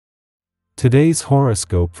Today's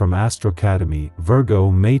horoscope from Astrocademy Virgo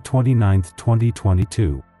May 29,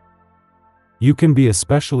 2022. You can be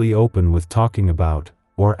especially open with talking about,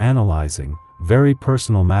 or analyzing, very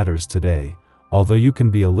personal matters today, although you can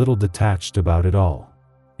be a little detached about it all.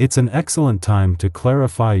 It's an excellent time to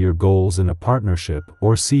clarify your goals in a partnership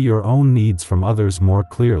or see your own needs from others more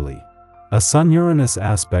clearly. A Sun-Uranus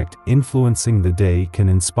aspect influencing the day can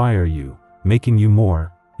inspire you, making you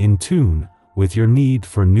more in tune with your need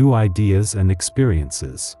for new ideas and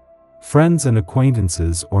experiences. Friends and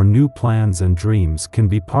acquaintances or new plans and dreams can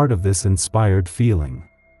be part of this inspired feeling.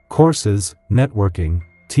 Courses, networking,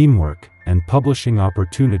 teamwork, and publishing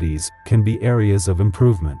opportunities can be areas of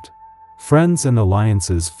improvement. Friends and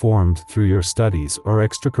alliances formed through your studies or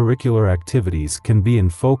extracurricular activities can be in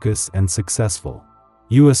focus and successful.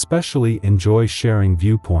 You especially enjoy sharing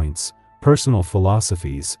viewpoints, personal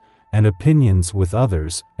philosophies, and opinions with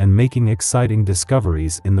others and making exciting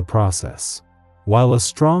discoveries in the process. While a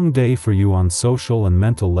strong day for you on social and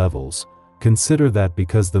mental levels, consider that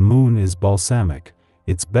because the moon is balsamic,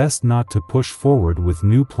 it's best not to push forward with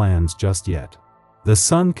new plans just yet. The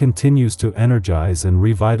sun continues to energize and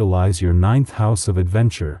revitalize your ninth house of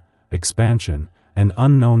adventure, expansion, and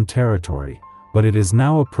unknown territory, but it is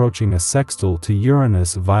now approaching a sextile to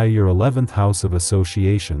Uranus via your 11th house of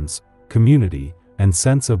associations, community, and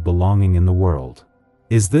sense of belonging in the world.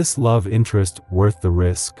 Is this love interest worth the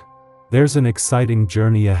risk? There's an exciting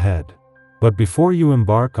journey ahead. But before you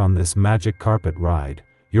embark on this magic carpet ride,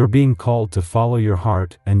 you're being called to follow your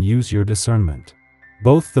heart and use your discernment.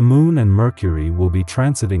 Both the moon and Mercury will be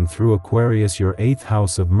transiting through Aquarius, your 8th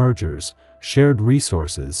house of mergers, shared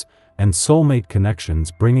resources, and soulmate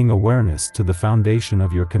connections, bringing awareness to the foundation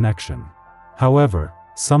of your connection. However,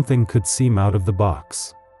 something could seem out of the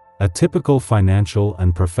box. Atypical financial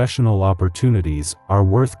and professional opportunities are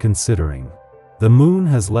worth considering. The moon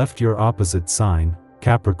has left your opposite sign,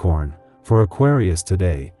 Capricorn, for Aquarius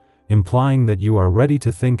today, implying that you are ready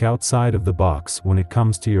to think outside of the box when it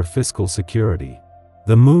comes to your fiscal security.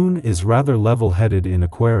 The moon is rather level-headed in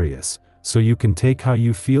Aquarius, so you can take how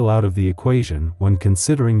you feel out of the equation when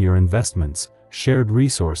considering your investments, shared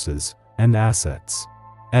resources, and assets.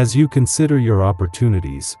 As you consider your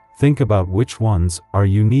opportunities, think about which ones are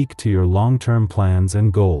unique to your long-term plans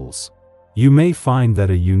and goals. You may find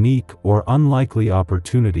that a unique or unlikely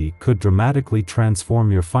opportunity could dramatically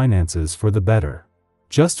transform your finances for the better.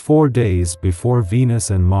 Just 4 days before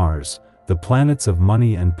Venus and Mars, the planets of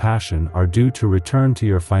money and passion, are due to return to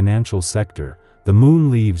your financial sector, the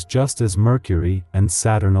moon leaves just as Mercury and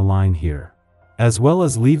Saturn align here. As well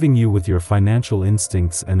as leaving you with your financial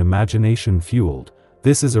instincts and imagination fueled,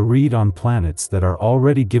 this is a read on planets that are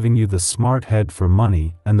already giving you the smart head for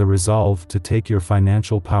money and the resolve to take your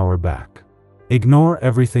financial power back. Ignore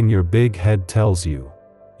everything your big head tells you.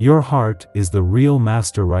 Your heart is the real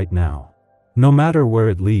master right now. No matter where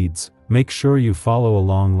it leads, make sure you follow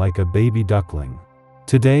along like a baby duckling.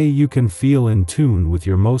 Today you can feel in tune with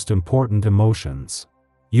your most important emotions.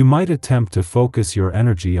 You might attempt to focus your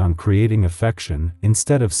energy on creating affection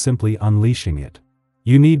instead of simply unleashing it.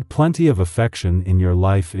 You need plenty of affection in your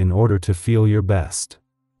life in order to feel your best.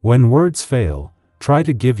 When words fail, try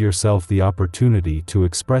to give yourself the opportunity to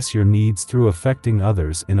express your needs through affecting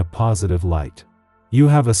others in a positive light. You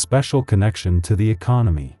have a special connection to the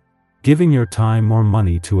economy. Giving your time or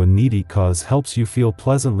money to a needy cause helps you feel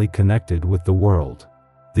pleasantly connected with the world.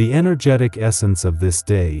 The energetic essence of this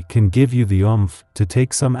day can give you the oomph to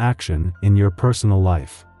take some action in your personal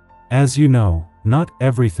life. As you know, not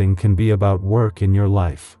everything can be about work in your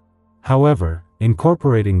life. However,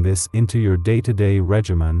 incorporating this into your day-to-day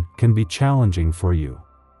regimen can be challenging for you.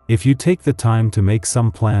 If you take the time to make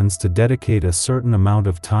some plans to dedicate a certain amount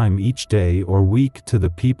of time each day or week to the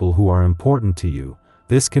people who are important to you,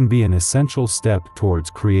 this can be an essential step towards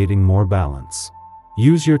creating more balance.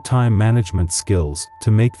 Use your time management skills to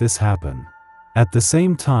make this happen. At the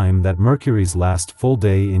same time that Mercury's last full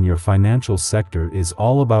day in your financial sector is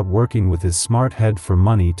all about working with his smart head for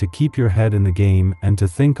money to keep your head in the game and to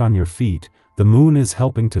think on your feet, the moon is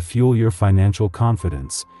helping to fuel your financial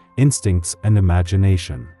confidence, instincts, and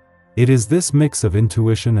imagination. It is this mix of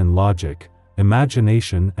intuition and logic,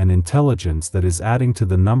 imagination and intelligence that is adding to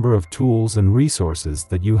the number of tools and resources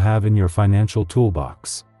that you have in your financial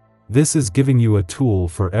toolbox. This is giving you a tool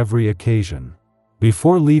for every occasion.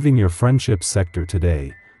 Before leaving your friendship sector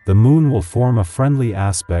today, the moon will form a friendly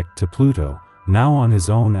aspect to Pluto, now on his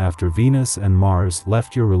own after Venus and Mars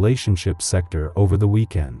left your relationship sector over the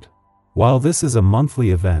weekend. While this is a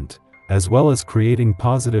monthly event, as well as creating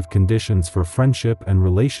positive conditions for friendship and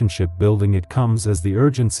relationship building, it comes as the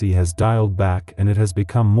urgency has dialed back and it has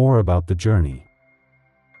become more about the journey.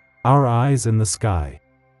 Our eyes in the sky.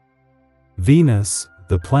 Venus,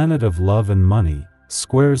 the planet of love and money,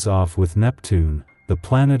 squares off with Neptune, the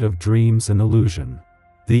planet of dreams and illusion.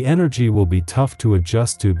 The energy will be tough to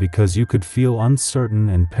adjust to because you could feel uncertain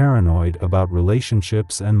and paranoid about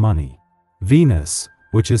relationships and money. Venus,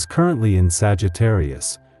 which is currently in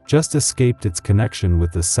Sagittarius, just escaped its connection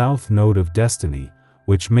with the south node of destiny,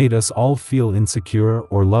 which made us all feel insecure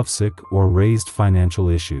or lovesick or raised financial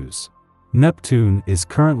issues. Neptune is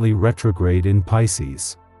currently retrograde in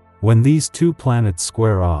Pisces. When these two planets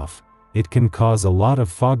square off, it can cause a lot of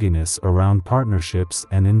fogginess around partnerships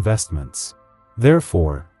and investments.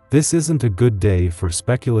 Therefore, this isn't a good day for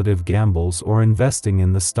speculative gambles or investing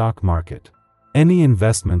in the stock market. Any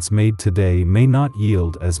investments made today may not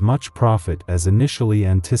yield as much profit as initially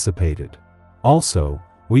anticipated. Also,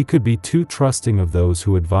 we could be too trusting of those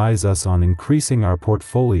who advise us on increasing our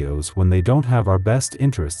portfolios when they don't have our best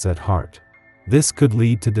interests at heart. This could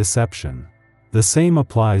lead to deception. The same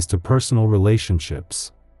applies to personal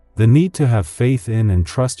relationships. The need to have faith in and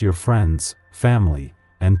trust your friends, family,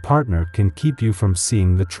 and partner can keep you from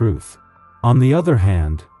seeing the truth. On the other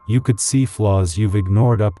hand, you could see flaws you've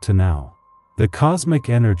ignored up to now. The cosmic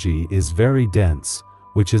energy is very dense,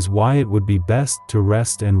 which is why it would be best to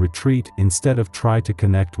rest and retreat instead of try to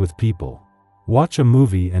connect with people. Watch a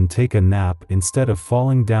movie and take a nap instead of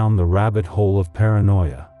falling down the rabbit hole of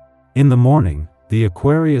paranoia. In the morning, the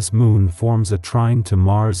Aquarius moon forms a trine to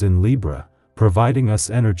Mars in Libra, providing us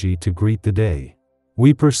energy to greet the day.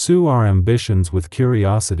 We pursue our ambitions with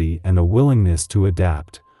curiosity and a willingness to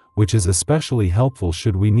adapt, which is especially helpful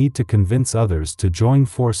should we need to convince others to join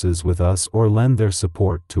forces with us or lend their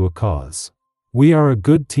support to a cause. We are a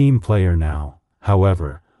good team player now,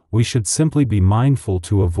 however, we should simply be mindful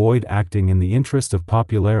to avoid acting in the interest of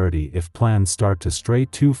popularity if plans start to stray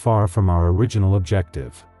too far from our original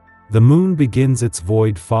objective. The moon begins its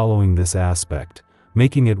void following this aspect,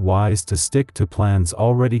 making it wise to stick to plans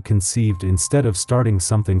already conceived instead of starting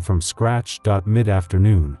something from scratch.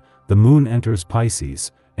 Mid-afternoon, the moon enters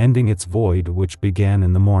Pisces, ending its void which began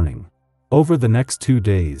in the morning. Over the next 2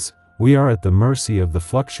 days, we are at the mercy of the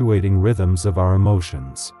fluctuating rhythms of our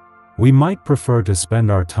emotions. We might prefer to spend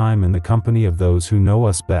our time in the company of those who know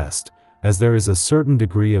us best, as there is a certain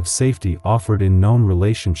degree of safety offered in known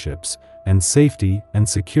relationships, and safety and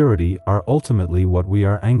security are ultimately what we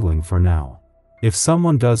are angling for now. If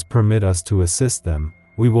someone does permit us to assist them,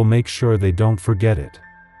 we will make sure they don't forget it.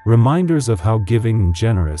 Reminders of how giving and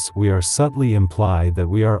generous we are subtly imply that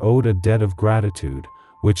we are owed a debt of gratitude,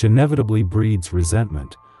 which inevitably breeds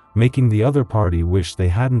resentment, making the other party wish they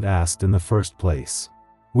hadn't asked in the first place.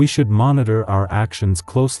 We should monitor our actions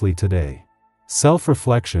closely today.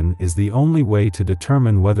 Self-reflection is the only way to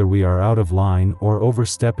determine whether we are out of line or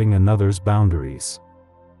overstepping another's boundaries.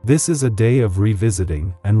 This is a day of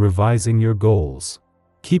revisiting and revising your goals.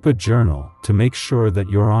 Keep a journal to make sure that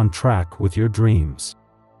you're on track with your dreams.